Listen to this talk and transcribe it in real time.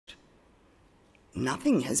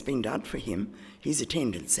"Nothing has been done for him," his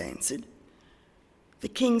attendants answered. The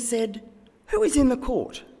king said, "Who is in the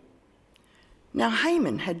court?" Now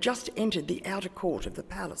Haman had just entered the outer court of the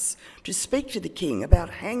palace to speak to the king about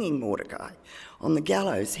hanging Mordecai on the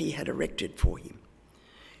gallows he had erected for him.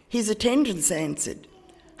 His attendants answered,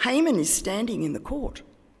 "Haman is standing in the court."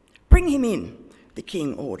 "Bring him in," the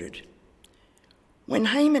king ordered. When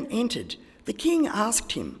Haman entered, the king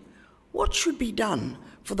asked him, "What should be done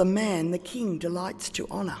for the man the king delights to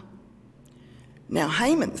honour?" Now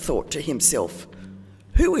Haman thought to himself,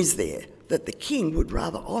 "Who is there that the king would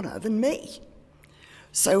rather honour than me?"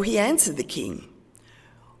 So he answered the king,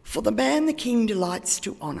 "For the man the king delights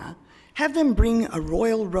to honour, have them bring a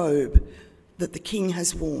royal robe that the king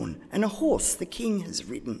has worn, and a horse the king has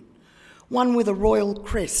ridden, one with a royal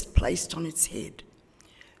crest placed on its head.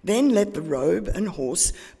 Then let the robe and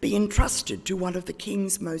horse be entrusted to one of the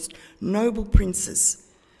king's most noble princes.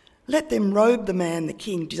 Let them robe the man the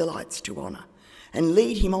king delights to honour, and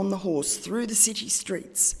lead him on the horse through the city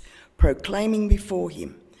streets, proclaiming before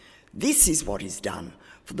him, 'This is what is done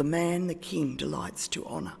for the man the king delights to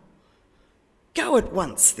honour.'" "Go at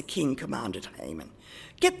once," the king commanded Haman.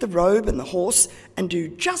 "Get the robe and the horse and do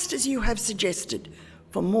just as you have suggested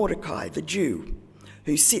for Mordecai the Jew,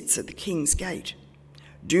 who sits at the king's gate.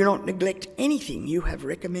 Do not neglect anything you have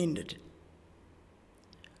recommended."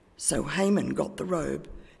 So Haman got the robe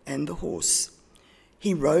and the horse.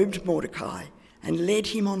 He robed Mordecai and led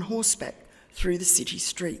him on horseback through the city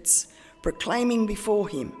streets, proclaiming before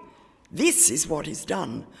him, "This is what is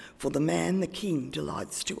done for the man the king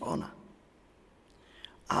delights to honour."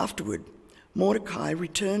 Afterward, Mordecai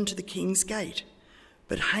returned to the king's gate,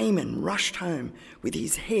 but Haman rushed home with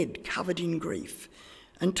his head covered in grief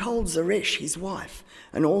and told Zeresh, his wife,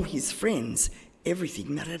 and all his friends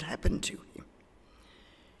everything that had happened to him.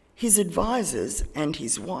 His advisers and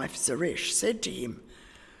his wife Zeresh said to him,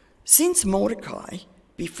 "Since Mordecai,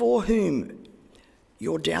 before whom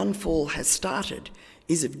your downfall has started,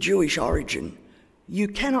 is of Jewish origin, you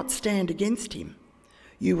cannot stand against him.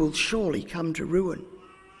 You will surely come to ruin."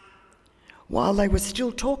 While they were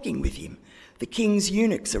still talking with him, the king's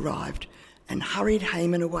eunuchs arrived and hurried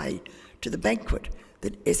Haman away to the banquet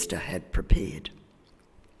that Esther had prepared.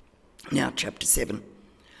 Now, chapter 7.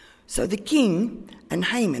 So the king and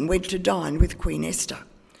Haman went to dine with Queen Esther,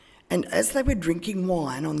 and as they were drinking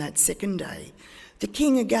wine on that second day, the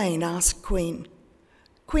king again asked Queen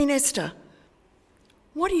Esther,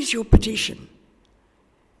 "What is your petition?"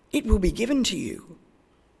 "It will be given to you."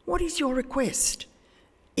 "What is your request?"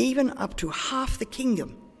 "Even up to half the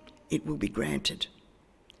kingdom, it will be granted."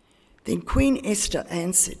 Then Queen Esther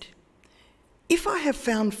answered, "If I have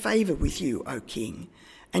found favour with you, O king,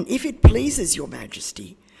 and if it pleases your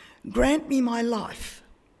majesty, grant me my life.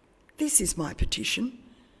 This is my petition.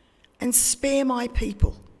 And spare my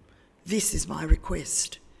people. This is my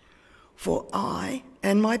request. For I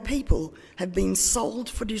and my people have been sold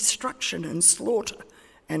for destruction and slaughter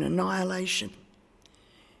and annihilation.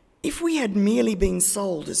 If we had merely been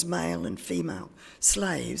sold as male and female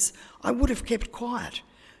slaves, I would have kept quiet,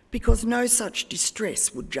 because no such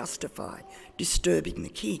distress would justify disturbing the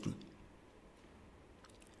king."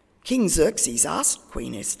 King Xerxes asked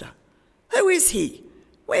Queen Esther, "Who is he?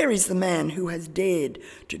 Where is the man who has dared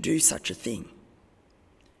to do such a thing?"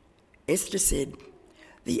 Esther said,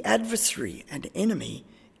 "The adversary and enemy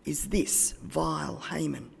is this vile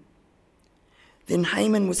Haman." Then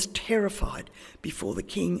Haman was terrified before the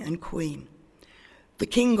king and queen. The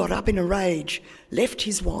king got up in a rage, left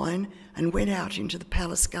his wine, and went out into the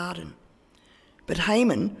palace garden. But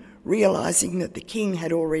Haman, realising that the king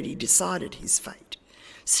had already decided his fate,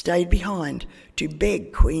 stayed behind to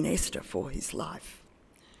beg Queen Esther for his life.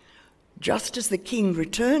 Just as the king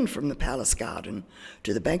returned from the palace garden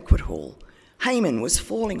to the banquet hall, Haman was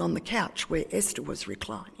falling on the couch where Esther was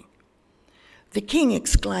reclining. The king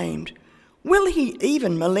exclaimed, "Will he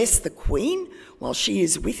even molest the queen while she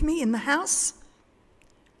is with me in the house?"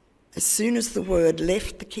 As soon as the word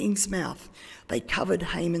left the king's mouth, they covered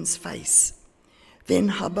Haman's face. Then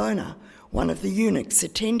Harbona, one of the eunuchs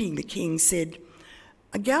attending the king, said,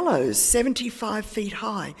 "A gallows 75 feet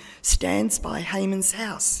high stands by Haman's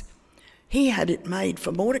house. He had it made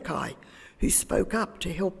for Mordecai, who spoke up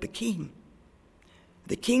to help the king."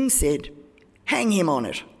 The king said, "Hang him on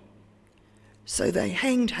it." So they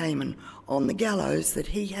hanged Haman on the gallows that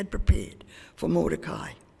he had prepared for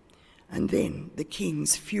Mordecai. And then the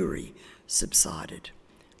king's fury subsided.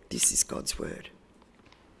 This is God's word.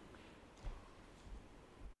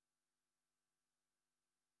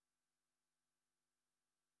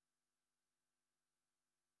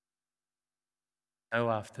 Oh,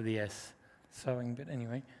 after the S sewing bit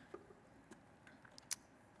anyway.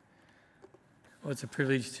 Well, it's a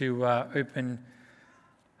privilege to open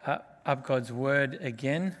up God's Word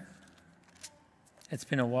again. It's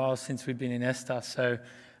been a while since we've been in Esther, so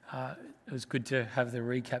it was good to have the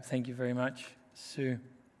recap. Thank you very much, Sue.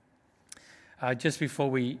 Just before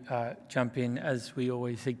we jump in, as we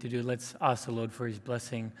always seek to do, let's ask the Lord for his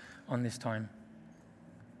blessing on this time.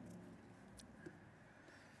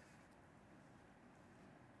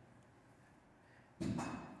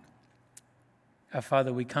 Our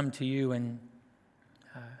Father, we come to you and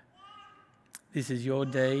this is your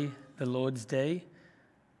day, the Lord's day,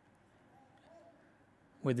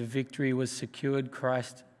 where the victory was secured,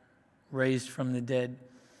 Christ raised from the dead,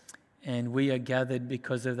 and we are gathered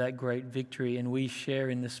because of that great victory, and we share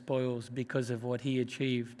in the spoils because of what he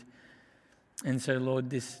achieved. And so, Lord,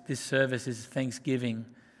 this service is thanksgiving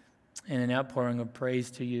and an outpouring of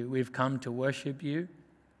praise to you. We've come to worship you.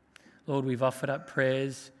 Lord, we've offered up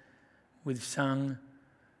prayers. We've sung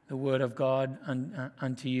the word of God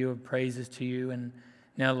unto you, of praises to you. And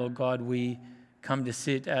now, Lord God, we come to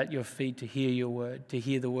sit at your feet to hear your word, to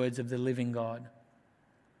hear the words of the living God.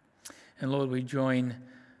 And Lord, we join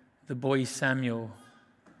the boy Samuel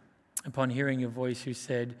upon hearing your voice who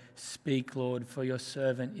said, "Speak, Lord, for your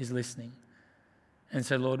servant is listening." And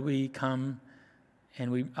so, Lord, we come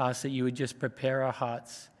and we ask that you would just prepare our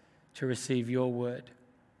hearts to receive your word.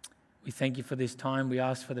 We thank you for this time. We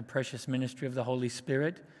ask for the precious ministry of the Holy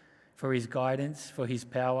Spirit, for his guidance, for his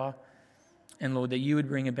power. And Lord, that you would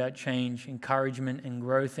bring about change, encouragement, and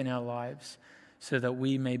growth in our lives so that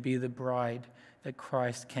we may be the bride that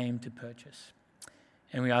Christ came to purchase.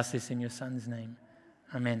 And we ask this in your Son's name.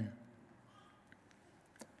 Amen.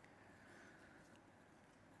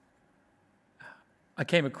 I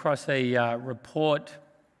came across a report,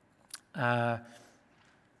 an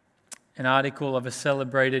article of a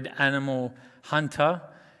celebrated animal hunter.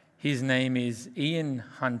 His name is Ian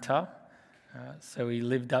Hunter, so he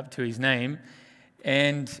lived up to his name.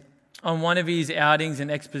 And on one of his outings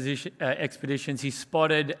and expeditions, he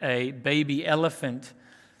spotted a baby elephant.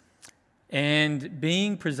 And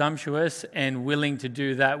being presumptuous and willing to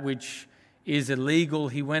do that which is illegal,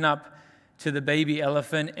 he went up to the baby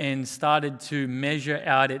elephant and started to measure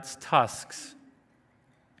out its tusks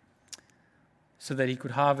so that he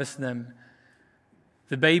could harvest them.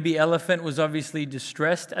 The baby elephant was obviously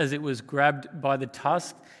distressed as it was grabbed by the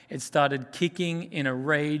tusk. It started kicking in a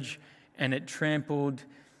rage and it trampled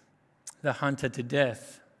the hunter to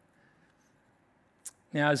death.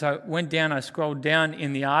 Now, as I went down, I scrolled down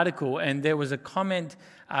in the article and there was a comment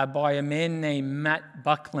by a man named Matt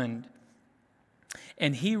Buckland.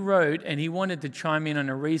 And he wrote, and he wanted to chime in on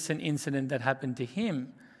a recent incident that happened to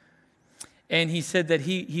him. And he said that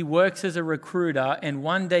he works as a recruiter, and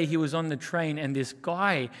one day he was on the train and this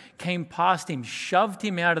guy came past him, shoved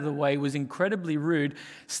him out of the way, was incredibly rude,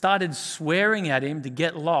 started swearing at him to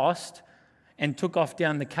get lost, and took off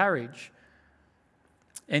down the carriage.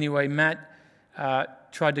 Anyway, Matt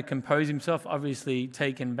tried to compose himself, obviously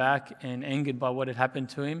taken back and angered by what had happened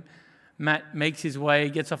to him. Matt makes his way,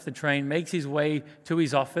 gets off the train, makes his way to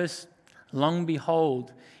his office. Long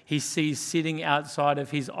behold, he sees sitting outside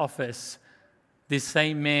of his office this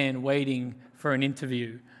same man waiting for an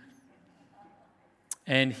interview.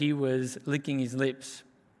 And he was licking his lips.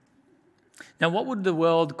 Now, what would the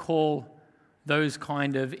world call those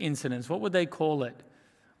kind of incidents? What would they call it?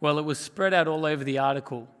 Well, it was spread out all over the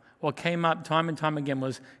article. What came up time and time again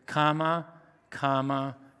was karma,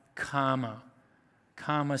 karma, karma.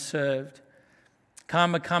 Karma served.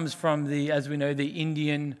 Karma comes from as we know, the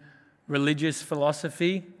Indian religious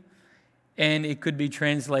philosophy. And it could be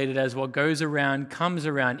translated as what goes around comes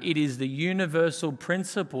around. It is the universal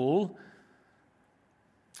principle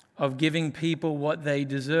of giving people what they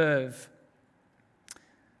deserve.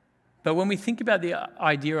 But when we think about the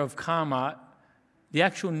idea of karma, the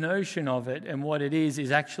actual notion of it and what it is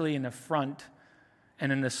actually an affront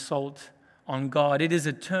and an assault on God. It is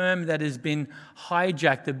a term that has been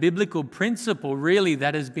hijacked, a biblical principle really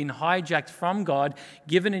that has been hijacked from God,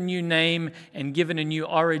 given a new name and given a new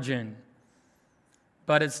origin.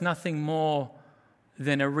 But it's nothing more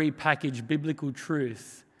than a repackaged biblical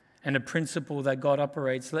truth and a principle that God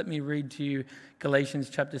operates. Let me read to you Galatians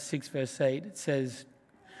chapter 6, verse 8. It says,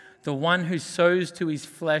 "The one who sows to his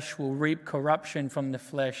flesh will reap corruption from the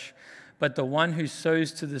flesh, but the one who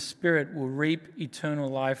sows to the Spirit will reap eternal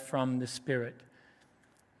life from the Spirit."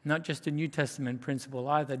 Not just a New Testament principle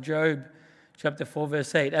either. Job chapter 4,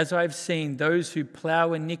 verse 8, "As I've seen, those who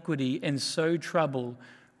plow iniquity and sow trouble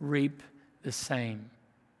reap the same."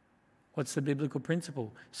 What's the biblical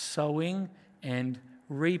principle? Sowing and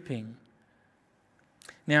reaping.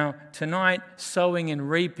 Now, tonight, sowing and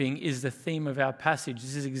reaping is the theme of our passage.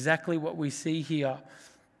 This is exactly what we see here.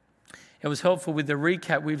 It was helpful with the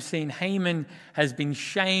recap. We've seen Haman has been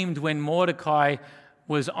shamed when Mordecai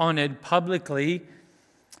was honored publicly,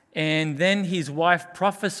 and then his wife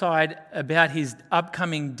prophesied about his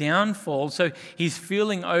upcoming downfall, so he's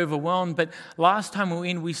feeling overwhelmed. But last time we were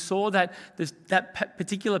in, we saw that that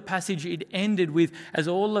particular passage, it ended with, as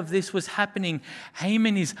all of this was happening,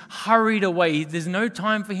 Haman is hurried away. There's no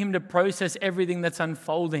time for him to process everything that's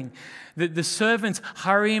unfolding. The servants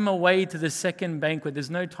hurry him away to the second banquet. There's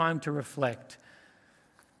no time to reflect.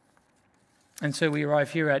 And so we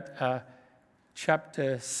arrive here at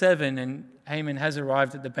chapter 7, and Haman has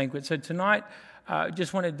arrived at the banquet. So tonight, I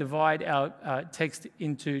just want to divide our text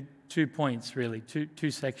into 2 points, really,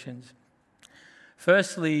 two sections.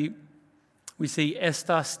 Firstly, we see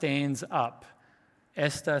Esther stands up.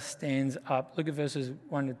 Esther stands up. Look at verses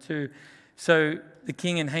 1 to 2. So the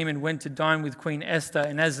king and Haman went to dine with Queen Esther,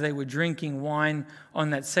 and as they were drinking wine on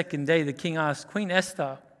that second day, the king asked, "Queen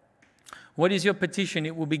Esther, what is your petition?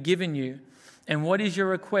 It will be given you. And what is your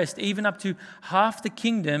request? Even up to half the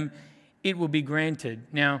kingdom, it will be granted."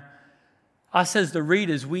 Now, us as the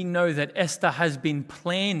readers, we know that Esther has been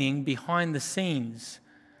planning behind the scenes.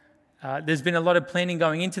 There's been a lot of planning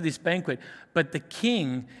going into this banquet, but the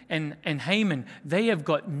king and Haman, they have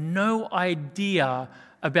got no idea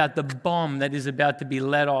about the bomb that is about to be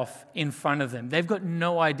let off in front of them. They've got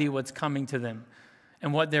no idea what's coming to them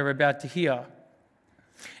and what they're about to hear.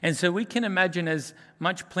 And so we can imagine, as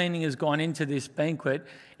much planning has gone into this banquet,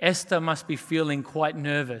 Esther must be feeling quite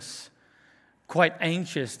nervous, quite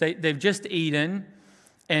anxious. They've just eaten,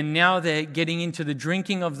 and now they're getting into the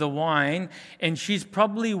drinking of the wine, and she's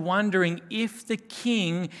probably wondering if the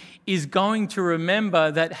king is going to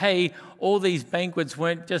remember that, hey, all these banquets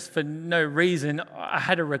weren't just for no reason. I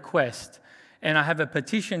had a request, and I have a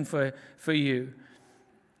petition for you.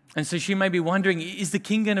 And so she may be wondering, is the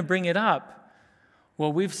king going to bring it up?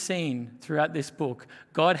 Well, we've seen throughout this book,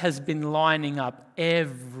 God has been lining up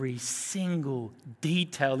every single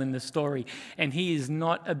detail in the story, and he is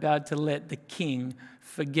not about to let the king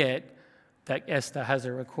forget that Esther has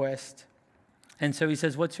a request. And so he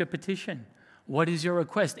says, "What's your petition? What is your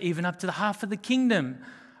request? Even up to the half of the kingdom,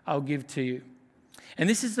 I'll give to you." And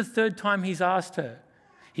this is the third time he's asked her.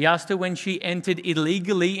 He asked her when she entered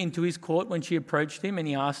illegally into his court, when she approached him, and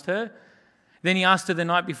he asked her. Then he asked her the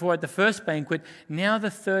night before at the first banquet. Now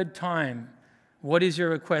the third time, what is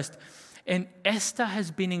your request? And Esther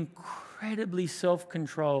has been incredibly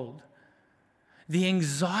self-controlled. The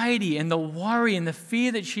anxiety and the worry and the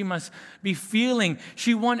fear that she must be feeling,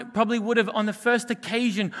 she probably would have on the first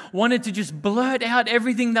occasion wanted to just blurt out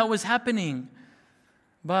everything that was happening.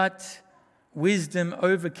 But wisdom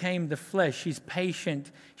overcame the flesh. She's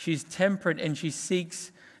patient, she's temperate, and she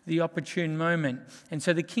seeks the opportune moment. And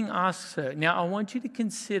so the king asks her, now I want you to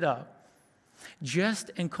consider just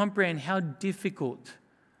and comprehend how difficult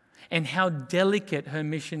and how delicate her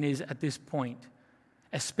mission is at this point,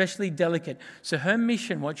 especially delicate. So her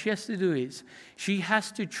mission, what she has to do is she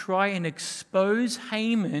has to try and expose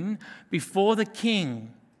Haman before the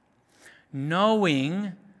king,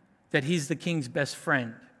 knowing that he's the king's best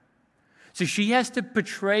friend. So she has to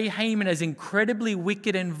portray Haman as incredibly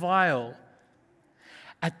wicked and vile.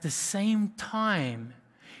 At the same time,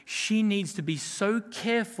 she needs to be so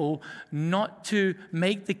careful not to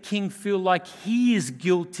make the king feel like he is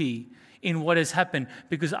guilty in what has happened,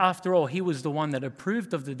 because after all, he was the one that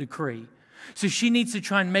approved of the decree. So she needs to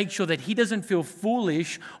try and make sure that he doesn't feel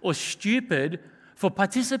foolish or stupid for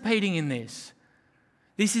participating in this.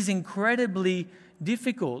 This is incredibly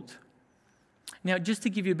difficult. Now, just to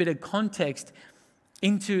give you a bit of context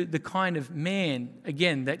into the kind of man,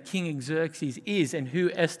 again, that King Xerxes is and who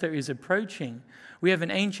Esther is approaching, we have an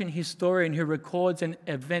ancient historian who records an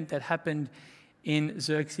event that happened in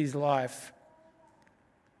Xerxes' life,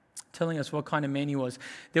 telling us what kind of man he was.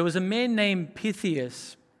 There was a man named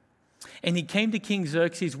Pythias, and he came to King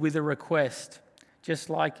Xerxes with a request, just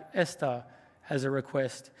like Esther has a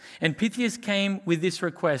request. And Pythias came with this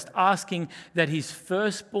request, asking that his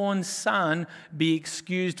firstborn son be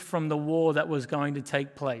excused from the war that was going to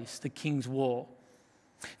take place, the king's war.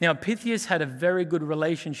 Now, Pythias had a very good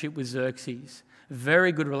relationship with Xerxes,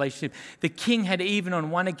 very good relationship. The king had even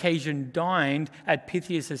on one occasion dined at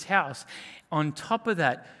Pythias' house. On top of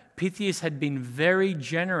that, Pythias had been very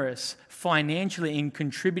generous financially in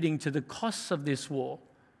contributing to the costs of this war.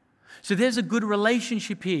 So there's a good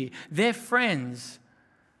relationship here. They're friends.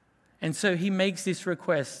 And so he makes this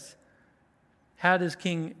request. How does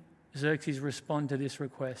King Xerxes respond to this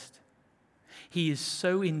request? He is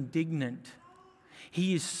so indignant.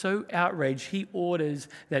 He is so outraged, he orders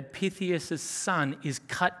that Pythias' son is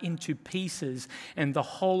cut into pieces and the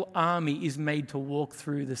whole army is made to walk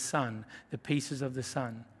through the sun, the pieces of the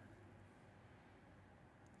sun.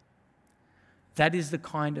 That is the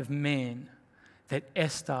kind of man that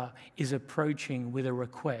Esther is approaching with a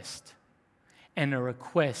request, and a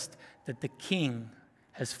request that the king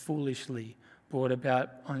has foolishly brought about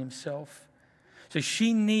on himself. So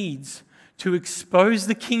she needs to expose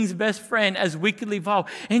the king's best friend as wickedly vile.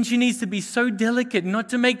 And she needs to be so delicate not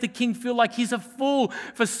to make the king feel like he's a fool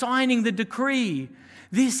for signing the decree.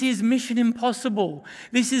 This is mission impossible.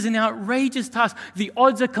 This is an outrageous task. The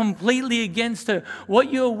odds are completely against her.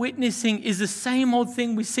 What you're witnessing is the same old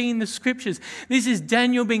thing we see in the scriptures. This is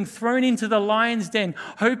Daniel being thrown into the lion's den,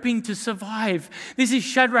 hoping to survive. This is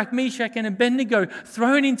Shadrach, Meshach, and Abednego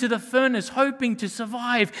thrown into the furnace, hoping to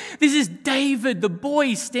survive. This is David, the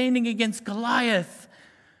boy, standing against Goliath.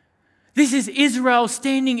 This is Israel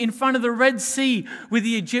standing in front of the Red Sea with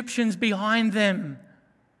the Egyptians behind them.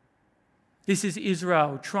 This is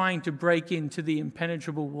Israel trying to break into the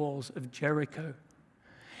impenetrable walls of Jericho.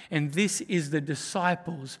 And this is the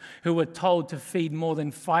disciples who were told to feed more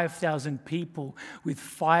than 5,000 people with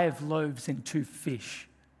 5 loaves and 2 fish.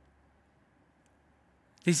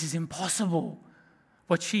 This is impossible,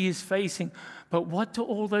 what she is facing. But what do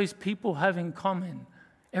all those people have in common?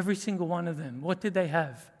 Every single one of them. What did they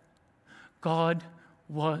have? God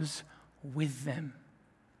was with them.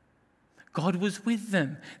 God was with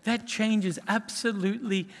them. That changes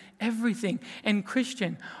absolutely everything. And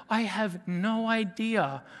Christian, I have no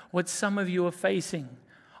idea what some of you are facing.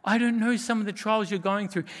 I don't know some of the trials you're going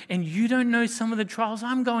through, and you don't know some of the trials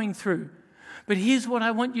I'm going through. But here's what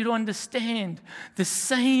I want you to understand. The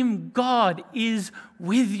same God is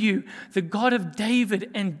with you. The God of David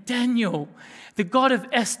and Daniel, the God of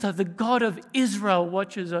Esther, the God of Israel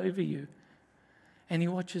watches over you. And he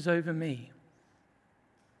watches over me.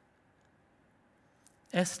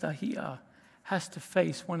 Esther here has to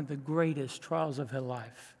face one of the greatest trials of her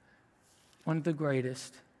life. One of the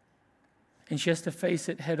greatest. And she has to face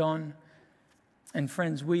it head on. And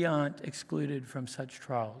friends, we aren't excluded from such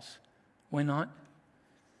trials. We're not.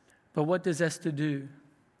 But what does Esther do?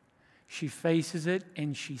 She faces it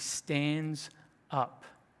and she stands up.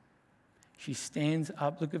 She stands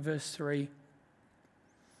up. Look at verse 3.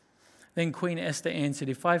 Then Queen Esther answered,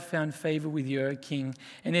 "If I've found favor with you, O king,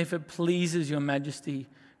 and if it pleases your majesty,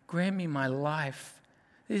 grant me my life.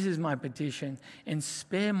 This is my petition, and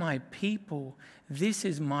spare my people. This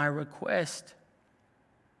is my request."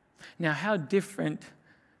 Now, how different,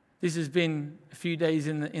 this has been a few days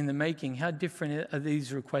in the making, how different are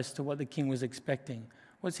these requests to what the king was expecting?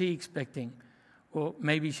 What's he expecting? Well,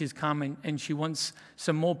 maybe she's come and she wants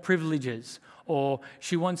some more privileges, or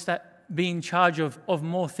she wants that be in charge of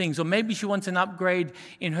more things, or maybe she wants an upgrade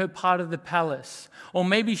in her part of the palace, or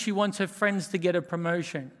maybe she wants her friends to get a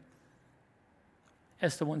promotion.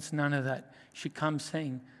 Esther wants none of that. She comes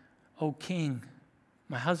saying, "O king,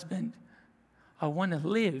 my husband, I want to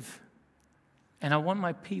live, and I want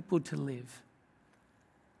my people to live."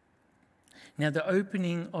 Now, the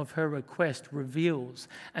opening of her request reveals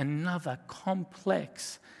another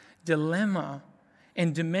complex dilemma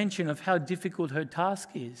and dimension of how difficult her task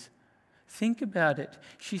is. Think about it.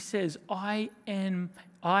 She says, I and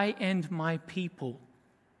my people.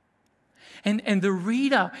 And the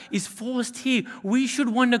reader is forced here. We should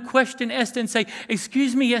want to question Esther and say,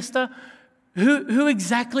 "Excuse me, Esther, who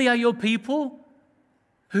exactly are your people?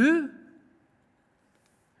 Who?"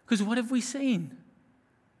 Because what have we seen?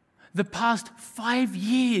 The past 5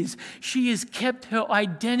 years, she has kept her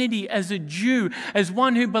identity as a Jew, as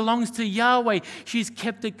one who belongs to Yahweh. She's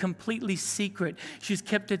kept it completely secret. She's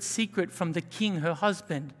kept it secret from the king, her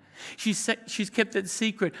husband. She's kept it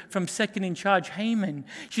secret from second in charge, Haman.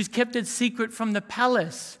 She's kept it secret from the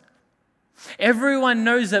palace. Everyone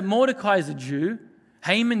knows that Mordecai is a Jew.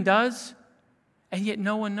 Haman does. And yet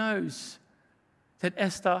no one knows that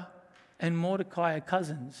Esther and Mordecai are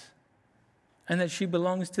cousins, and that she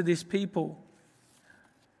belongs to this people.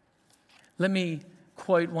 Let me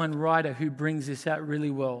quote one writer who brings this out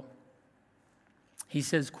really well. He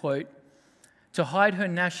says, quote, "To hide her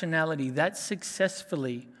nationality that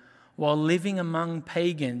successfully while living among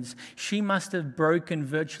pagans, she must have broken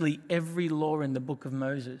virtually every law in the book of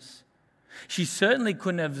Moses. She certainly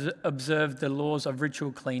couldn't have observed the laws of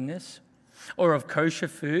ritual cleanness, or of kosher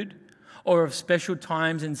food, or of special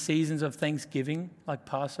times and seasons of Thanksgiving, like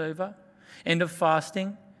Passover, and of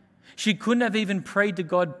fasting. She couldn't have even prayed to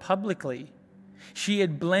God publicly. She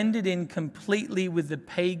had blended in completely with the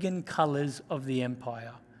pagan colors of the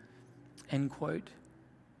empire." End quote.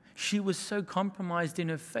 She was so compromised in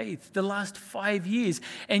her faith the last 5 years.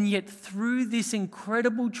 And yet through this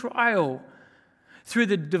incredible trial, through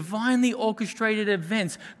the divinely orchestrated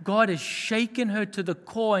events, God has shaken her to the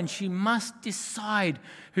core, and she must decide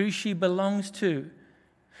who she belongs to.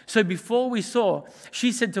 So before we saw,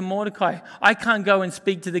 she said to Mordecai, I can't go and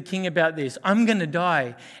speak to the king about this. I'm going to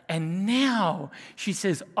die. And now she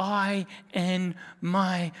says, I and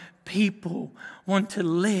my people want to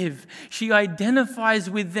live. She identifies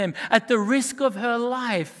with them at the risk of her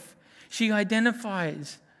life. She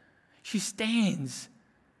identifies. She stands.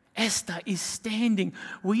 Esther is standing.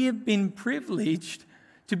 We have been privileged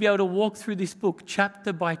to be able to walk through this book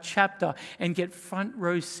chapter by chapter and get front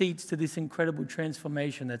row seats to this incredible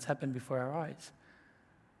transformation that's happened before our eyes.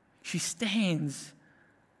 She stands.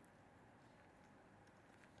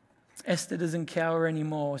 Esther doesn't cower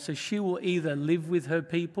anymore, so she will either live with her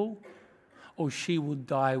people or she will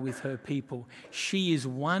die with her people. She is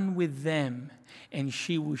one with them, and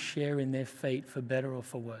she will share in their fate for better or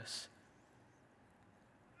for worse.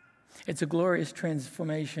 It's a glorious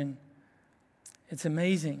transformation. It's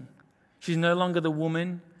amazing. She's no longer the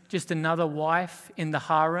woman, just another wife in the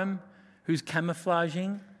harem who's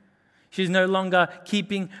camouflaging. She's no longer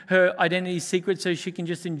keeping her identity secret so she can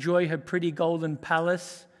just enjoy her pretty golden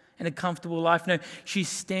palace and a comfortable life. No, she's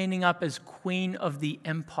standing up as queen of the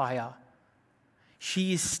empire.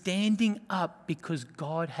 She is standing up because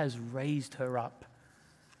God has raised her up.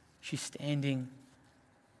 She's standing.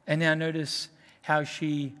 And now notice how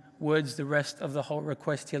she words the rest of the whole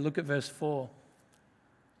request here. Look at verse 4.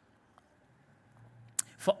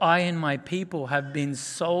 For I and my people have been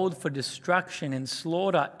sold for destruction and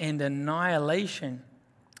slaughter and annihilation.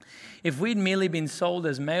 If we'd merely been sold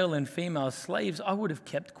as male and female slaves, I would have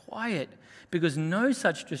kept quiet, because no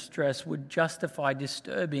such distress would justify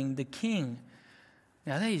disturbing the king.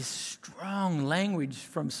 Now that is strong language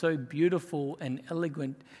from so beautiful and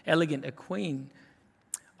elegant a queen.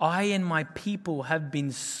 I and my people have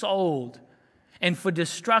been sold, and for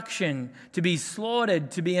destruction, to be slaughtered,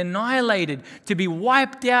 to be annihilated, to be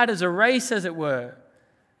wiped out as a race, as it were.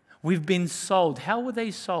 We've been sold. How were they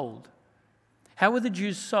sold? How were the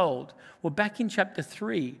Jews sold? Well, back in chapter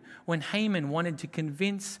 3, when Haman wanted to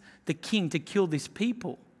convince the king to kill this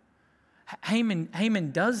people,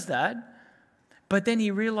 Haman does that. But then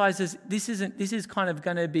he realizes this is kind of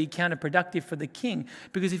going to be counterproductive for the king,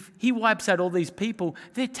 because if he wipes out all these people,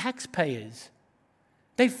 they're taxpayers.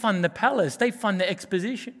 They fund the palace. They fund the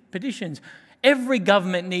expeditions. Every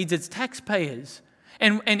government needs its taxpayers.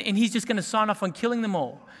 And he's just going to sign off on killing them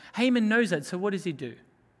all. Haman knows that, so what does he do?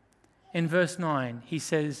 In verse 9, he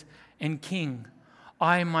says, and king,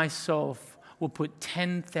 I myself will put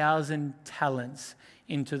 10,000 talents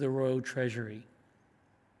into the royal treasury.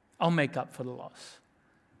 I'll make up for the loss.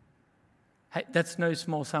 Hey, that's no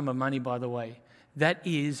small sum of money, by the way. That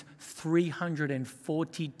is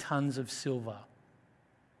 340 tons of silver.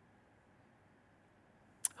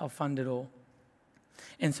 I'll fund it all.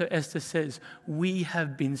 And so Esther says, we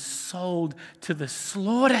have been sold to the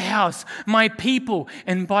slaughterhouse, my people.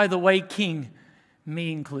 And by the way, king,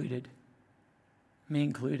 me included. Me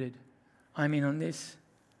included. I'm in on this.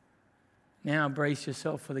 Now brace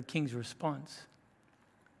yourself for the king's response.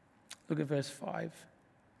 Look at verse 5.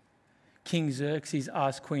 King Xerxes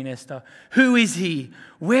asked Queen Esther, who is he?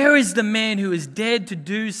 Where is the man who has dared to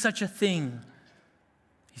do such a thing?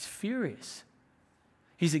 He's furious.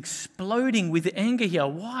 He's exploding with anger here.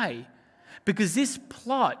 Why? Because this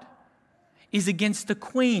plot is against the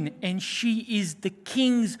queen, and she is the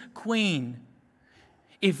king's queen.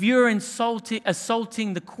 If you're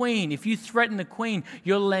assaulting the queen, if you threaten the queen,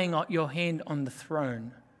 you're laying your hand on the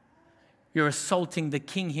throne. You're assaulting the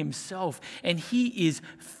king himself, and he is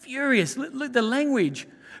furious. Look at the language.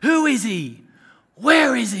 Who is he?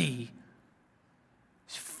 Where is he?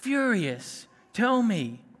 He's furious. Tell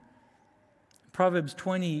me. Proverbs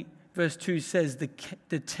 20 verse 2 says,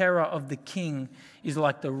 the terror of the king is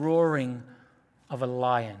like the roaring of a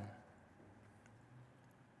lion.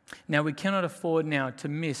 Now we cannot afford now to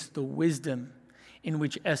miss the wisdom in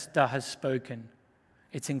which Esther has spoken.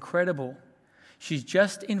 It's incredible. She's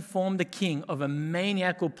just informed the king of a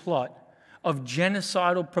maniacal plot of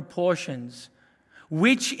genocidal proportions,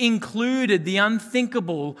 which included the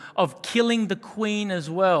unthinkable of killing the queen as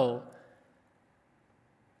well.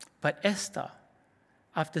 But Esther,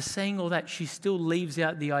 after saying all that, she still leaves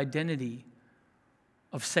out the identity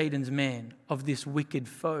of Satan's man, of this wicked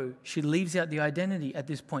foe. She leaves out the identity at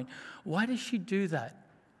this point. Why does she do that?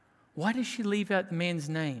 Why does she leave out the man's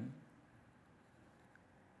name?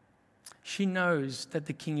 She knows that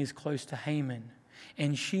the king is close to Haman,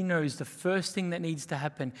 And she knows the first thing that needs to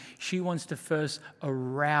happen, she wants to first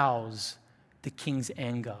arouse the king's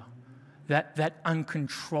anger. That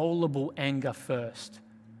uncontrollable anger first.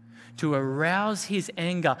 To arouse his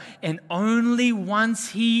anger. And only once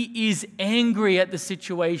he is angry at the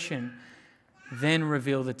situation, then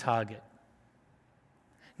reveal the target.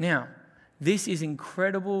 Now, this is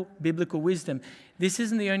incredible biblical wisdom. This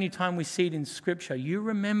isn't the only time we see it in Scripture. You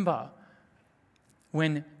remember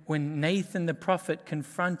when Nathan the prophet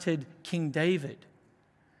confronted King David.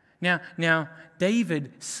 Now,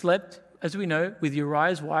 David slept, as we know, with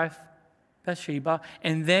Uriah's wife, Bathsheba,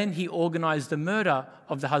 and then he organized the murder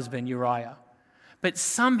of the husband, Uriah. But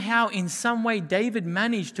somehow, in some way, David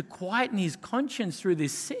managed to quieten his conscience through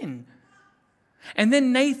this sin. And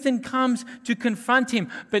then Nathan comes to confront him,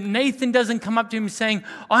 but Nathan doesn't come up to him saying,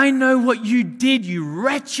 "I know what you did, you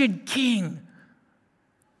wretched king."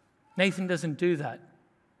 Nathan doesn't do that.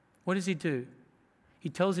 What does he do? He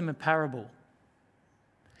tells him a parable.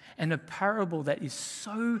 And a parable that is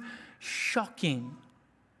so shocking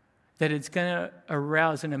that it's going to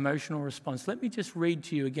arouse an emotional response. Let me just read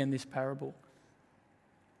to you again this parable.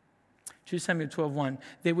 2 Samuel 12:1.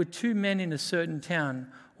 There were two men in a certain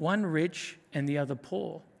town, one rich and the other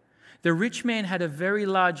poor. The rich man had a very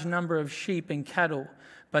large number of sheep and cattle,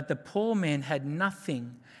 but the poor man had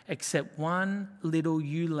nothing except one little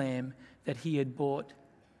ewe lamb that he had bought.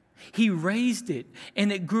 He raised it,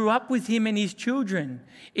 and it grew up with him and his children.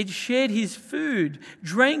 It shared his food,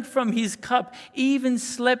 drank from his cup, even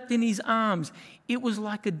slept in his arms. It was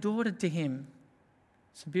like a daughter to him.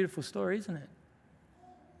 It's a beautiful story, isn't it?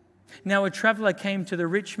 Now a traveler came to the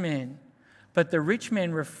rich man, but the rich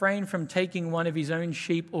man refrained from taking one of his own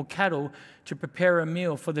sheep or cattle to prepare a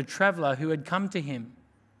meal for the traveler who had come to him.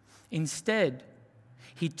 Instead,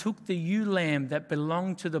 he took the ewe lamb that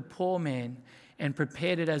belonged to the poor man and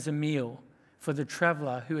prepared it as a meal for the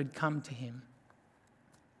traveler who had come to him.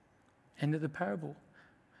 End of the parable.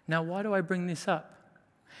 Now, why do I bring this up?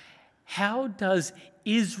 How does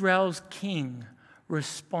Israel's king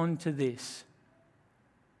respond to this?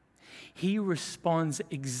 He responds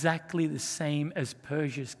exactly the same as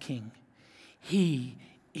Persia's king. He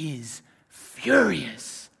is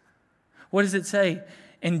furious. What does it say?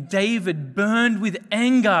 And David burned with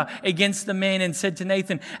anger against the man and said to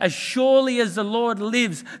Nathan, "As surely as the Lord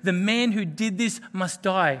lives, the man who did this must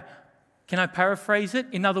die." Can I paraphrase it?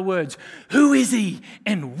 In other words, who is he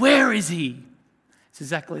and where is he? It's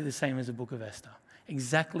exactly the same as the book of Esther.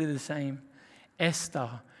 Exactly the same.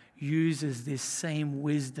 Esther uses this same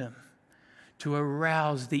wisdom to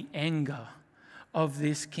arouse the anger of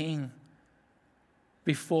this king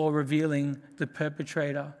before revealing the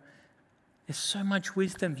perpetrator. There's so much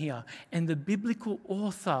wisdom here. And the biblical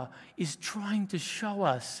author is trying to show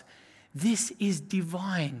us this is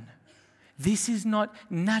divine. This is not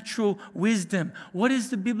natural wisdom. What is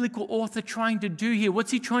the biblical author trying to do here?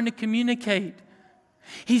 What's he trying to communicate?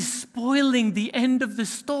 He's spoiling the end of the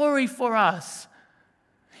story for us.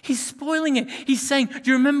 He's spoiling it. He's saying, do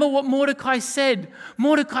you remember what Mordecai said?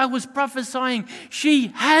 Mordecai was prophesying, she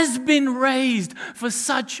has been raised for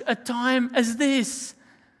such a time as this.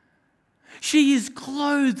 She is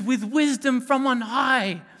clothed with wisdom from on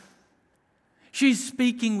high. She's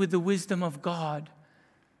speaking with the wisdom of God,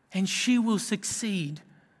 and she will succeed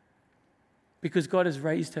because God has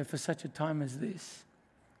raised her for such a time as this.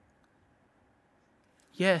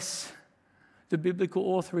 Yes, the biblical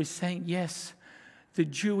author is saying, yes, the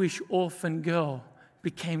Jewish orphan girl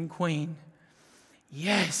became queen.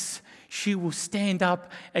 Yes, she will stand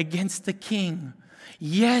up against the king.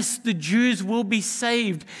 Yes, the Jews will be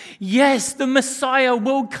saved. Yes, the Messiah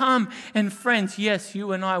will come. And friends, yes,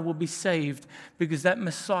 you and I will be saved because that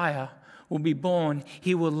Messiah will be born.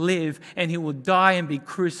 He will live and he will die and be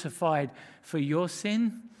crucified for your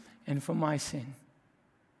sin and for my sin.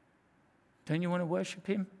 Don't you want to worship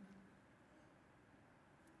him?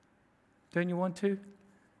 Don't you want to?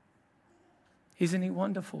 Isn't he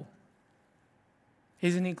wonderful?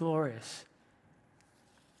 Isn't he glorious?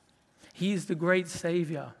 He is the great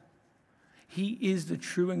Savior. He is the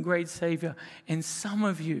true and great Savior. And some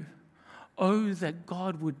of you, oh, that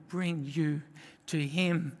God would bring you to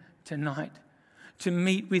him tonight, to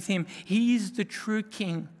meet with him. He is the true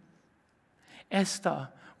King. Esther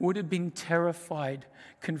would have been terrified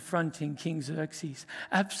confronting King Xerxes.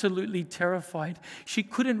 Absolutely terrified. She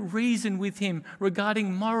couldn't reason with him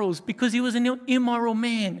regarding morals because he was an immoral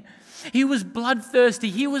man. He was bloodthirsty.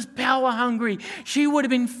 He was power hungry. She would have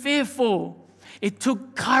been fearful. It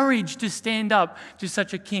took courage to stand up to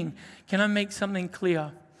such a king. Can I make something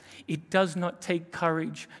clear? It does not take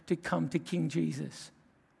courage to come to King Jesus.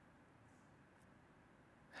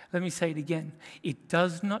 Let me say it again. It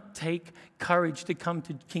does not take courage to come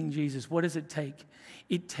to King Jesus. What does it take?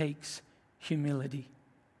 It takes humility.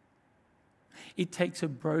 It takes a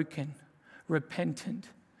broken, repentant,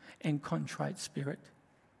 and contrite spirit.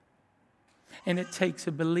 And it takes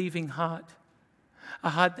a believing heart, a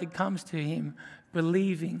heart that comes to him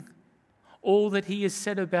believing all that he has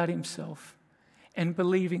said about himself and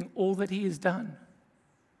believing all that he has done.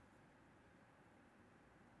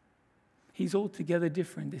 He's altogether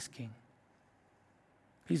different, this king.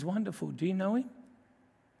 He's wonderful. Do you know him?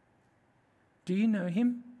 Do you know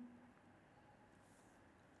him?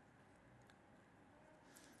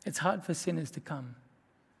 It's hard for sinners to come.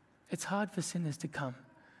 It's hard for sinners to come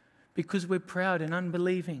because we're proud and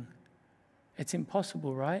unbelieving. It's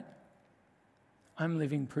impossible, right? I'm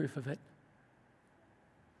living proof of it.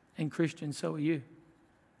 And Christians, so are you.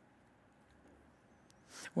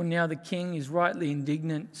 Well, now the king is rightly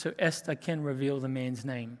indignant, so Esther can reveal the man's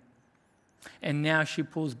name. And now she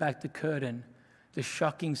pulls back the curtain, the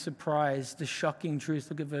shocking surprise, the shocking truth.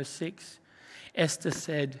 Look at verse 6. Esther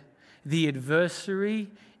said, "The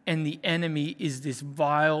adversary and the enemy is this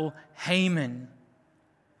vile Haman."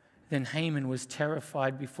 Then Haman was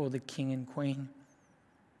terrified before the king and queen.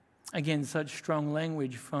 Again, such strong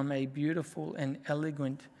language from a beautiful and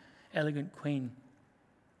elegant queen.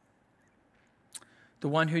 The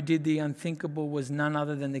one who did the unthinkable was none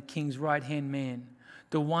other than the king's right-hand man.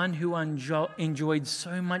 The one who enjoyed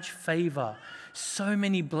so much favor, so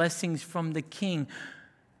many blessings from the king.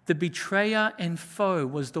 The betrayer and foe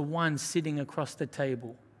was the one sitting across the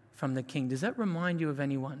table from the king. Does that remind you of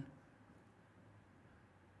anyone?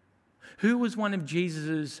 Who was one of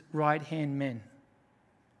Jesus' right-hand men?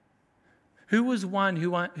 Who was one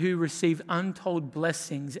who received untold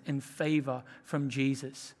blessings and favor from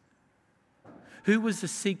Jesus? Who was the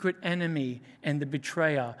secret enemy and the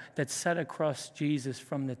betrayer that sat across Jesus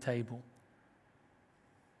from the table?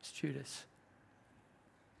 It's Judas.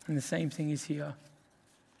 And the same thing is here.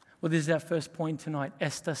 Well, this is our first point tonight.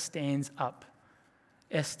 Esther stands up.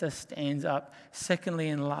 Esther stands up. Secondly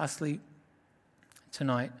and lastly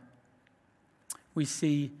tonight, we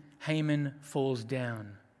see Haman falls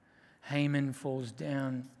down. Haman falls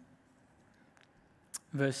down.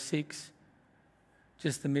 Verse 6,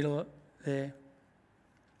 just the middle there.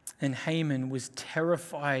 And Haman was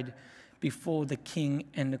terrified before the king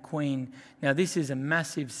and the queen. Now, this is a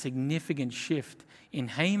massive, significant shift in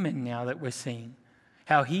Haman now that we're seeing.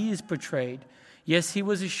 How he is portrayed. Yes, he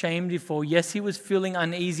was ashamed before. Yes, he was feeling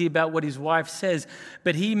uneasy about what his wife says.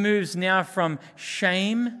 But he moves now from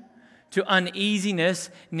shame to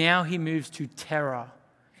uneasiness. Now he moves to terror.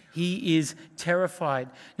 He is terrified.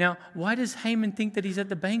 Now, why does Haman think that he's at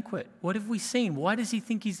the banquet? What have we seen? Why does he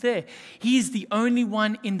think he's there? He is the only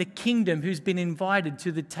one in the kingdom who's been invited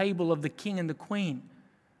to the table of the king and the queen.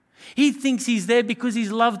 He thinks he's there because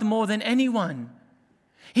he's loved more than anyone.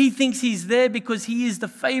 He thinks he's there because he is the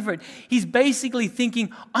favorite. He's basically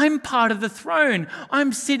thinking, I'm part of the throne.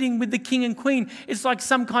 I'm sitting with the king and queen. It's like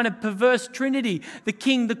some kind of perverse trinity, the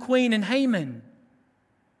king, the queen, and Haman.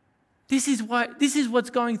 This is what's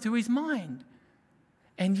going through his mind.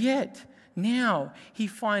 And yet, now he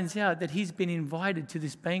finds out that he's been invited to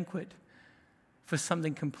this banquet for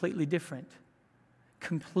something completely different.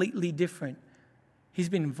 Completely different. He's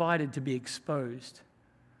been invited to be exposed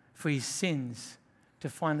for his sins to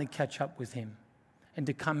finally catch up with him and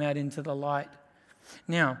to come out into the light.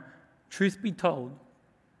 Now, truth be told,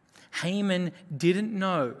 Haman didn't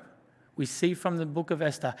know. We see from the book of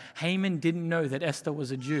Esther, Haman didn't know that Esther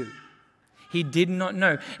was a Jew. He did not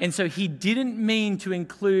know. And so he didn't mean to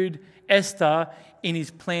include Esther in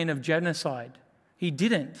his plan of genocide. He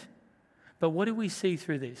didn't. But what do we see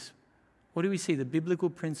through this? What do we see? The biblical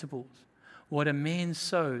principles. What a man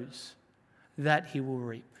sows, that he will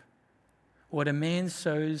reap. What a man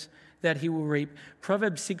sows, that he will reap.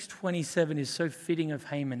 Proverbs 6:27 is so fitting of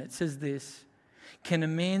Haman. It says this, "Can a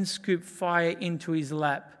man scoop fire into his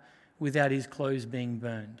lap without his clothes being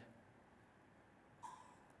burned?"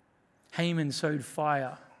 Haman sowed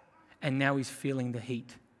fire, and now he's feeling the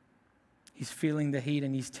heat. He's feeling the heat,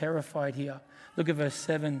 and he's terrified here. Look at verse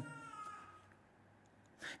 7.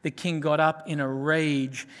 The king got up in a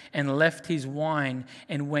rage and left his wine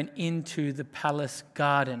and went into the palace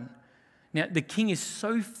garden. Now, the king is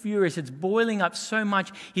so furious, it's boiling up so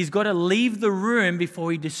much, he's got to leave the room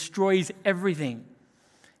before he destroys everything.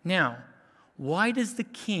 Now, why does the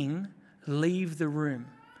king leave the room?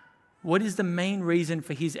 What is the main reason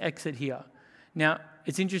for his exit here? Now,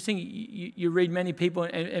 it's interesting, you read many people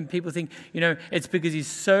and people think, it's because he's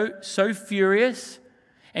so furious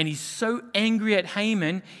And he's so angry at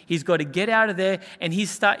Haman, he's got to get out of there, and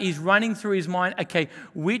he's running through his mind, okay,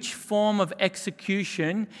 which form of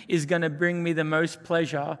execution is going to bring me the most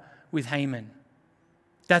pleasure with Haman?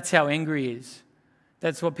 That's how angry he is.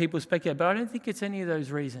 That's what people speculate. But I don't think it's any of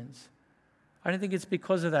those reasons. I don't think it's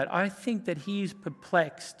because of that. I think that he's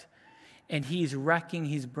perplexed and he's racking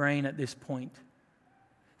his brain at this point.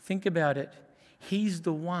 Think about it. He's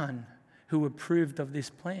the one who approved of this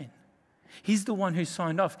plan. He's the one who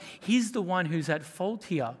signed off. He's the one who's at fault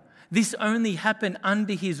here. This only happened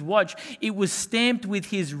under his watch. It was stamped with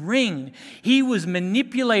his ring. He was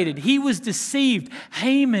manipulated. He was deceived.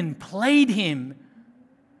 Haman played him.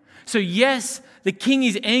 So yes, the king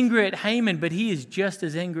is angry at Haman, but he is just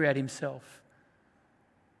as angry at himself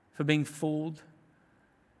for being fooled.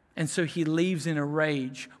 And so he leaves in a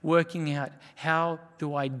rage, working out, how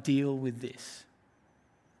do I deal with this?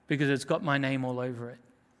 Because it's got my name all over it.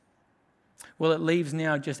 Well, it leaves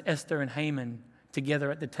now just Esther and Haman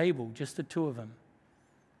together at the table, just the two of them.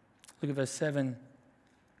 Look at verse 7.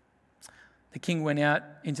 The king went out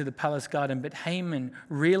into the palace garden, but Haman,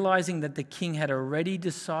 realizing that the king had already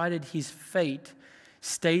decided his fate,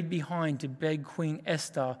 stayed behind to beg Queen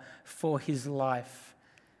Esther for his life.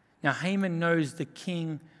 Now, Haman knows the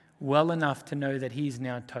king well enough to know that he's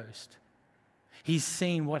now toast. He's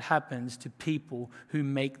seen what happens to people who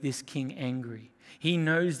make this king angry. He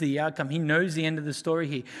knows the outcome. He knows the end of the story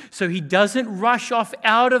here. So he doesn't rush off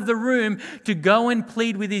out of the room to go and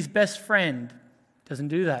plead with his best friend. Doesn't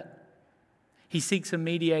do that. He seeks a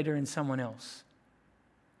mediator in someone else.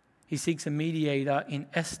 He seeks a mediator in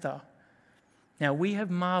Esther. Now, we have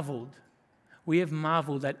marveled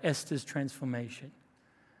at Esther's transformation.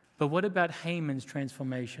 But what about Haman's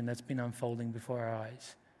transformation that's been unfolding before our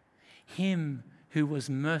eyes? Him who was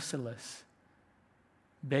merciless,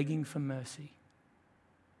 begging for mercy.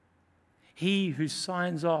 He who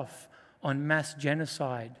signs off on mass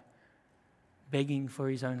genocide, begging for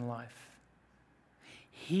his own life.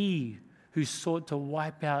 He who sought to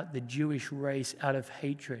wipe out the Jewish race out of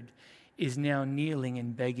hatred is now kneeling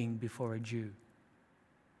and begging before a Jew.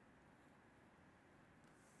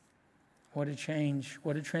 What a change,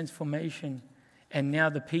 what a transformation. And now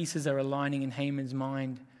the pieces are aligning in Haman's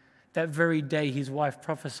mind. That very day his wife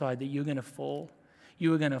prophesied that you're going to fall.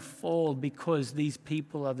 You are going to fall because these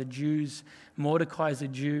people are the Jews. Mordecai's a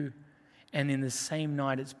Jew. And in the same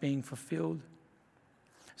night it's being fulfilled.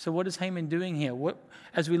 So what is Haman doing here?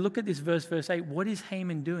 As we look at this verse 8, what is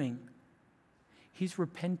Haman doing? He's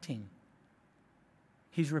repenting.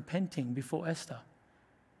 He's repenting before Esther.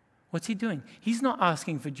 What's he doing? He's not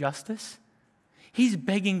asking for justice. He's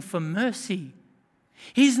begging for mercy.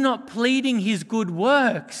 He's not pleading his good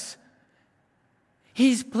works.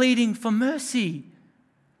 He's pleading for mercy.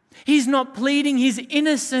 He's not pleading his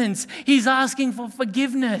innocence. He's asking for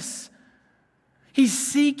forgiveness. He's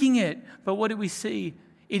seeking it. But what do we see?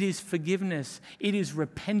 It is forgiveness. It is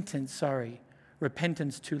repentance,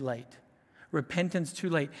 Repentance too late. Repentance too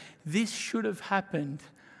late. This should have happened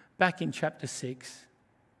back in chapter 6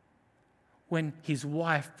 when his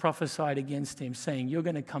wife prophesied against him, saying, you're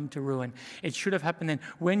going to come to ruin. It should have happened then.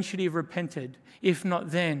 When should he have repented? If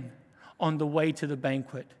not then, on the way to the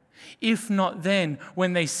banquet. If not then,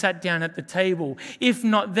 when they sat down at the table. If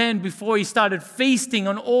not then, before he started feasting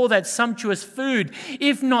on all that sumptuous food.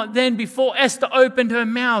 If not then, before Esther opened her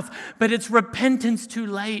mouth. But it's repentance too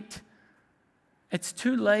late. It's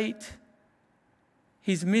too late.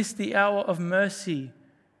 He's missed the hour of mercy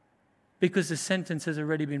because the sentence has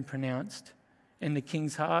already been pronounced in the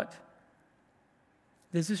king's heart.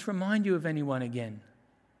 Does this remind you of anyone again?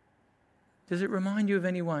 Does it remind you of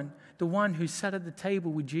anyone? The one who sat at the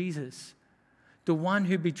table with Jesus. The one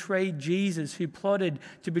who betrayed Jesus, who plotted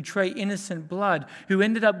to betray innocent blood, who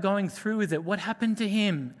ended up going through with it. What happened to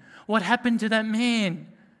him? What happened to that man?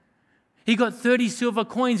 He got 30 silver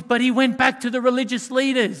coins, but he went back to the religious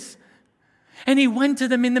leaders. And he went to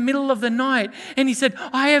them in the middle of the night and he said,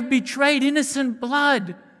 I have betrayed innocent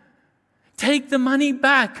blood. Take the money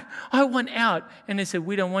back. I want out. And they said,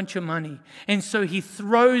 we don't want your money. And so he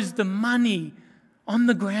throws the money on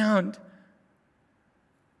the ground.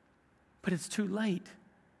 But it's too late.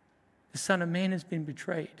 The Son of Man has been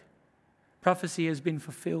betrayed. Prophecy has been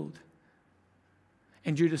fulfilled.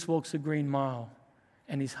 And Judas walks the green mile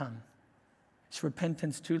and is hung. Is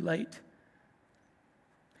repentance too late?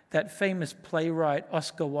 That famous playwright,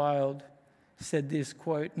 Oscar Wilde, said this,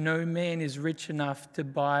 quote, no man is rich enough to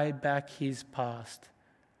buy back his past.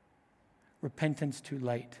 Repentance too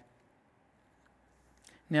late.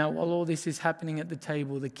 Now, while all this is happening at the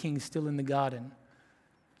table, the king's still in the garden.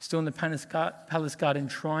 still in the palace garden,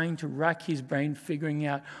 trying to rack his brain, figuring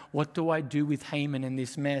out, what do I do with Haman in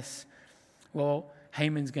this mess? Well,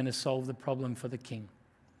 Haman's going to solve the problem for the king.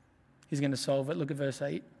 He's going to solve it. Look at verse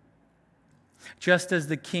 8. Just as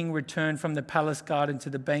the king returned from the palace garden to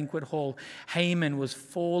the banquet hall, Haman was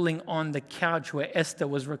falling on the couch where Esther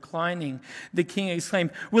was reclining. The king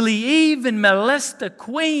exclaimed, "Will he even molest the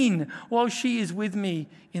queen while she is with me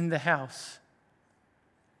in the house?"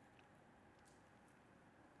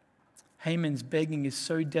 Haman's begging is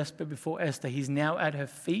so desperate before Esther. He's now at her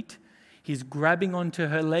feet. He's grabbing onto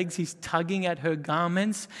her legs. He's tugging at her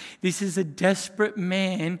garments. This is a desperate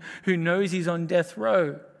man who knows he's on death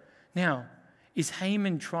row. Now, is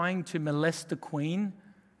Haman trying to molest the queen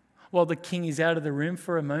while the king is out of the room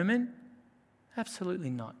for a moment?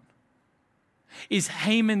 Absolutely not. Is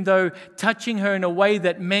Haman, though, touching her in a way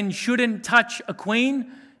that men shouldn't touch a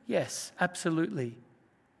queen? Yes, absolutely.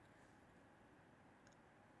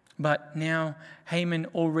 But now Haman,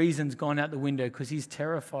 all reason's gone out the window because he's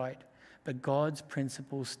terrified. But God's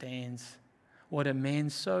principle stands. What a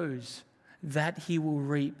man sows, that he will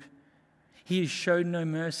reap. He has showed no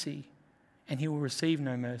mercy, and he will receive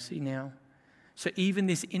no mercy now. So even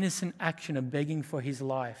this innocent action of begging for his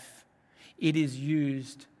life, it is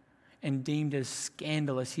used and deemed as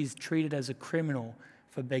scandalous. He's treated as a criminal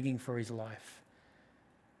for begging for his life.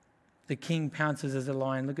 The king pounces as a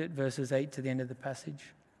lion. Look at verses 8 to the end of the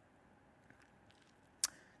passage.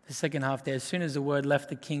 The second half there, as soon as the word left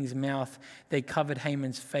the king's mouth, they covered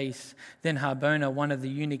Haman's face. Then Harbona, one of the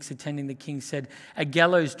eunuchs attending the king, said, "A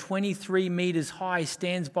gallows 23 meters high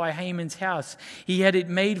stands by Haman's house. He had it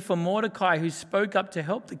made for Mordecai, who spoke up to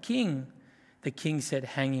help the king." The king said,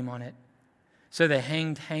 "Hang him on it." So they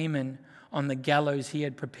hanged Haman on the gallows he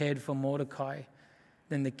had prepared for Mordecai.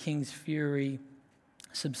 Then the king's fury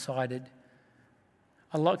subsided.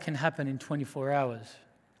 A lot can happen in 24 hours.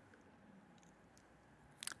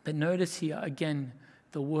 But notice here, again,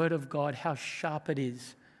 the word of God, how sharp it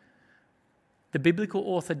is. The biblical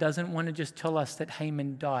author doesn't want to just tell us that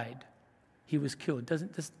Haman died. He was killed.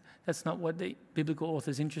 That's not what the biblical author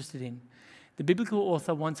is interested in. The biblical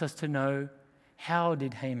author wants us to know, how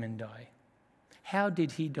did Haman die? How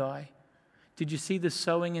did he die? Did you see the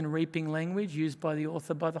sowing and reaping language used by the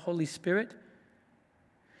author by the Holy Spirit?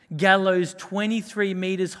 Gallows 23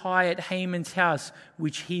 meters high at Haman's house,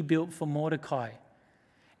 which he built for Mordecai.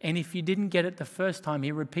 And if you didn't get it the first time,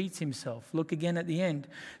 he repeats himself. Look again at the end.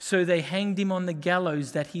 So they hanged him on the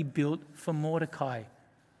gallows that he built for Mordecai. Do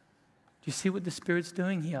you see what the Spirit's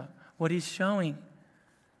doing here? What he's showing?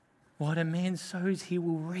 What a man sows, he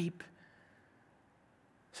will reap.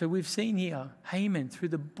 So we've seen here, Haman, through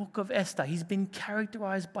the book of Esther, he's been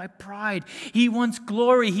characterized by pride. He wants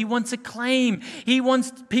glory. He wants acclaim. He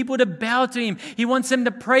wants people to bow to him. He wants them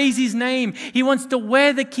to praise his name. He wants to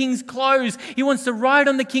wear the king's clothes. He wants to ride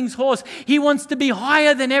on the king's horse. He wants to be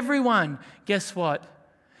higher than everyone. Guess what?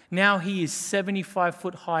 Now he is 75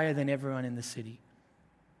 foot higher than everyone in the city.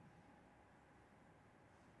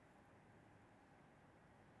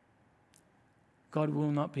 God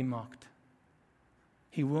will not be mocked.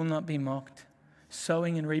 He will not be mocked.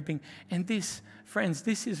 Sowing and reaping. And this, friends,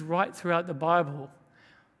 this is right throughout the Bible.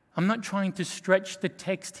 I'm not trying to stretch the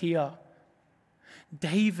text here.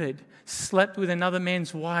 David slept with another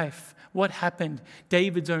man's wife. What happened?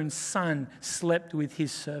 David's own son slept with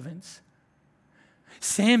his servants.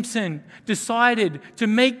 Samson decided to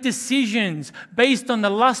make decisions based on the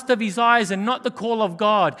lust of his eyes and not the call of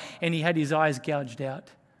God, and he had his eyes gouged out.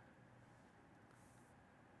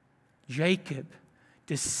 Jacob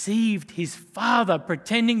deceived his father,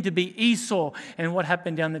 pretending to be Esau. And what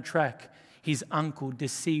happened down the track? His uncle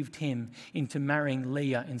deceived him into marrying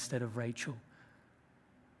Leah instead of Rachel.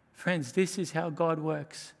 Friends, this is how God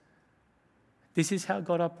works. This is how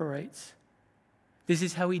God operates. This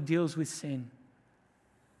is how he deals with sin.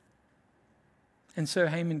 And so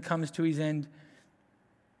Haman comes to his end.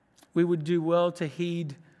 We would do well to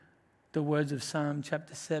heed the words of Psalm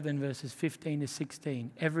chapter 7, verses 15 to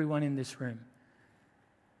 16. Everyone in this room.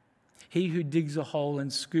 He who digs a hole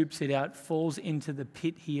and scoops it out falls into the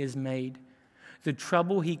pit he has made. The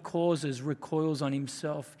trouble he causes recoils on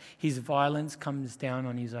himself. His violence comes down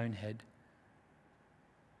on his own head.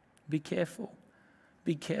 Be careful.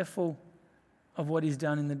 Be careful of what is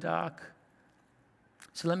done in the dark.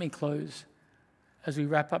 So let me close. As we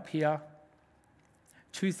wrap up here,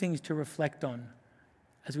 two things to reflect on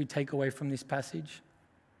as we take away from this passage.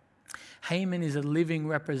 Haman is a living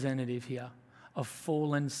representative here of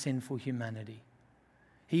fallen, sinful humanity.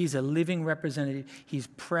 He is a living representative. He's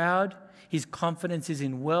proud. His confidence is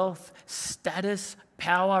in wealth, status,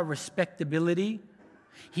 power, respectability.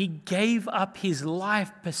 He gave up his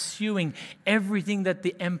life pursuing everything that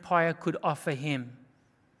the empire could offer him.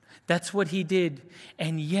 That's what he did.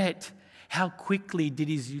 And yet, how quickly did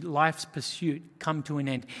his life's pursuit come to an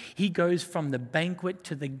end? He goes from the banquet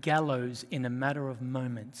to the gallows in a matter of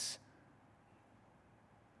moments.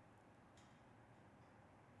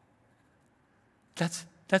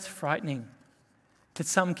 That's frightening, that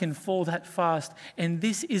some can fall that fast. And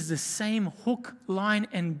this is the same hook, line,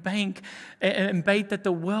 and bait that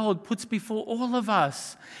the world puts before all of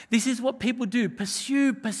us. This is what people do.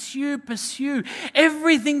 Pursue, pursue, pursue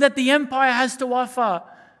everything that the empire has to offer.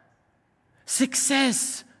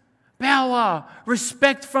 Success, power,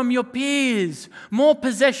 respect from your peers, more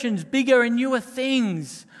possessions, bigger and newer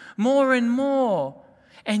things, more and more.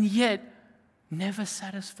 And yet, never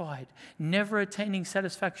satisfied, never attaining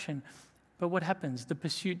satisfaction. But what happens? The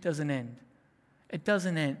pursuit doesn't end. It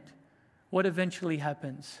doesn't end. What eventually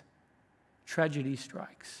happens? Tragedy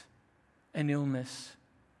strikes, an illness,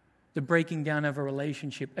 the breaking down of a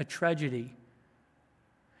relationship, a tragedy.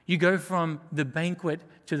 You go from the banquet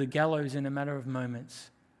to the gallows in a matter of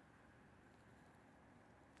moments.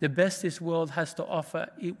 The best this world has to offer,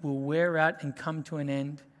 it will wear out and come to an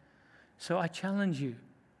end. So I challenge you,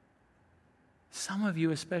 some of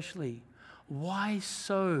you especially, why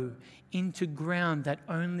sow into ground that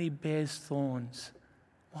only bears thorns?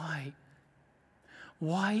 Why?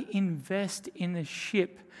 Why invest in a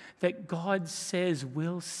ship that God says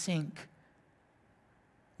will sink?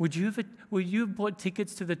 Would you have bought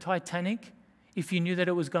tickets to the Titanic if you knew that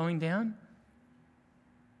it was going down?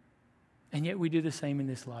 And yet we do the same in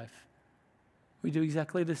this life. We do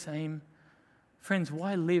exactly the same. Friends,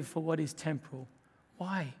 why live for what is temporal?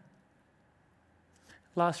 Why?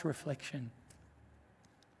 Last reflection.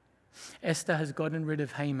 Esther has gotten rid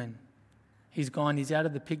of Haman. He's gone, he's out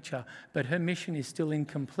of the picture, but her mission is still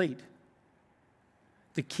incomplete.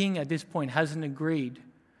 The king at this point hasn't agreed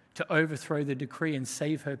to overthrow the decree and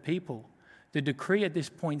save her people. The decree at this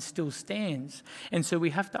point still stands. And so we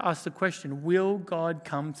have to ask the question, will God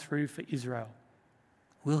come through for Israel?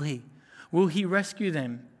 Will he? Will he rescue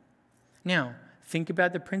them? Now, think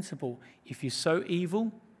about the principle. If you sow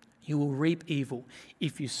evil, you will reap evil.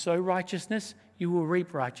 If you sow righteousness, you will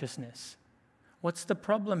reap righteousness. What's the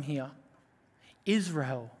problem here?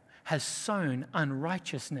 Israel has sown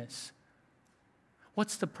unrighteousness.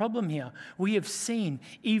 What's the problem here? We have seen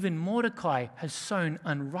even Mordecai has sown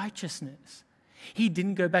unrighteousness. He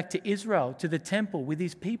didn't go back to Israel, to the temple with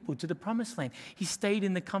his people, to the promised land. He stayed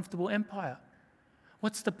in the comfortable empire.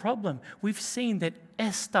 What's the problem? We've seen that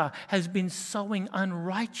Esther has been sowing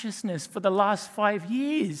unrighteousness for the last 5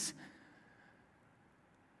 years.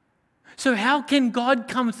 So how can God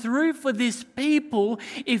come through for this people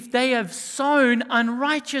if they have sown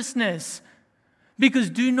unrighteousness? Because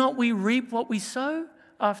do not we reap what we sow,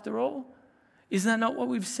 after all? Is that not what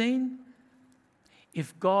we've seen?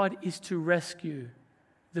 If God is to rescue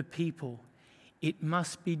the people, it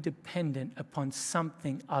must be dependent upon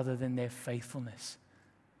something other than their faithfulness.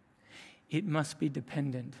 It must be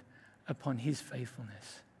dependent upon his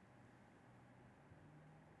faithfulness.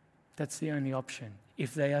 That's the only option.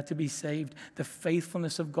 If they are to be saved, the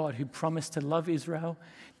faithfulness of God who promised to love Israel,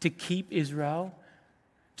 to keep Israel,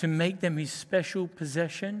 to make them his special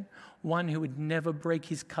possession, one who would never break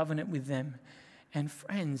his covenant with them. And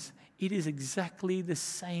friends, it is exactly the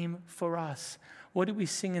same for us. What did we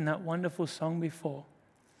sing in that wonderful song before?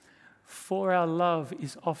 For our love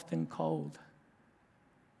is often cold.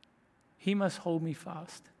 He must hold me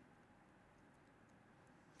fast.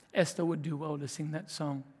 Esther would do well to sing that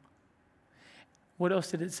song. What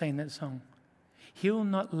else did it say in that song? He'll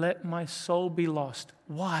not let my soul be lost.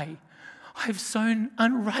 Why? I've sown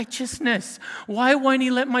unrighteousness. Why won't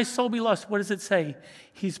he let my soul be lost? What does it say?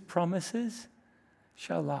 His promises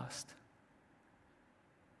shall last.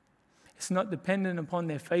 It's not dependent upon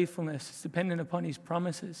their faithfulness. It's dependent upon his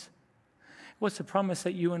promises. What's the promise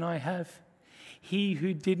that you and I have? He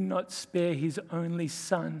who did not spare his only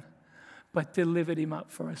son, but delivered him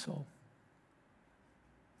up for us all.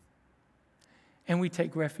 And we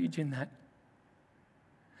take refuge in that.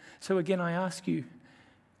 So again, I ask you,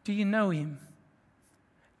 do you know him?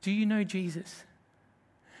 Do you know Jesus?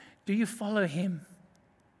 Do you follow him?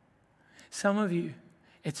 Some of you,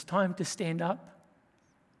 it's time to stand up.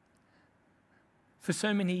 For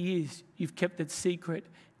so many years, you've kept it secret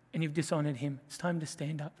and you've dishonored him. It's time to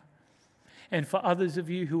stand up. And for others of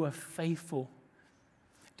you who are faithful,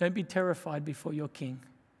 don't be terrified before your king.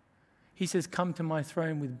 He says, come to my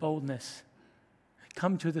throne with boldness.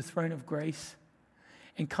 Come to the throne of grace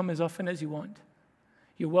and come as often as you want.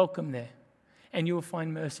 You're welcome there, and you will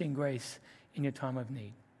find mercy and grace in your time of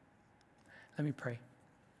need. Let me pray.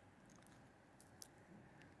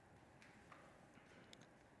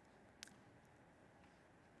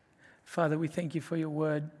 Father, we thank you for your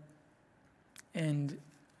word. And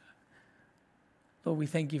Lord, we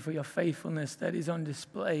thank you for your faithfulness that is on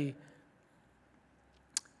display.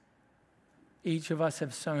 Each of us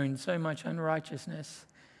have sown so much unrighteousness.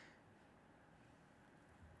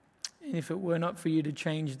 And if it were not for you to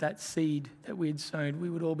change that seed that we had sown, we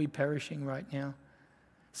would all be perishing right now.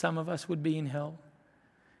 Some of us would be in hell,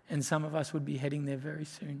 and some of us would be heading there very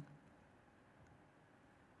soon.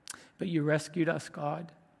 But you rescued us,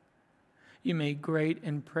 God. You made great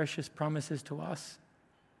and precious promises to us.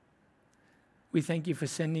 We thank you for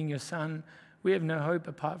sending your Son. We have no hope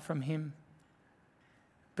apart from him.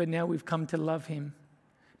 But now we've come to love him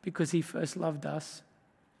because he first loved us.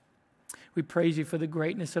 We praise you for the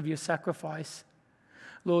greatness of your sacrifice.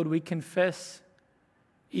 Lord, we confess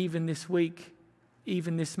even this week,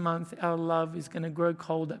 even this month, our love is going to grow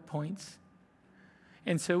cold at points.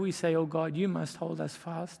 And so we say, oh God, you must hold us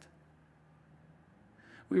fast.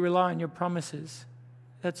 We rely on your promises.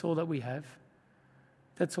 That's all that we have.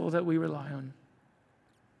 That's all that we rely on.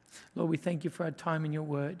 Lord, we thank you for our time in your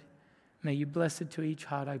word. May you bless it to each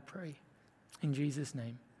heart, I pray. In Jesus'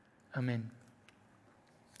 name, amen.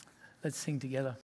 Let's sing together.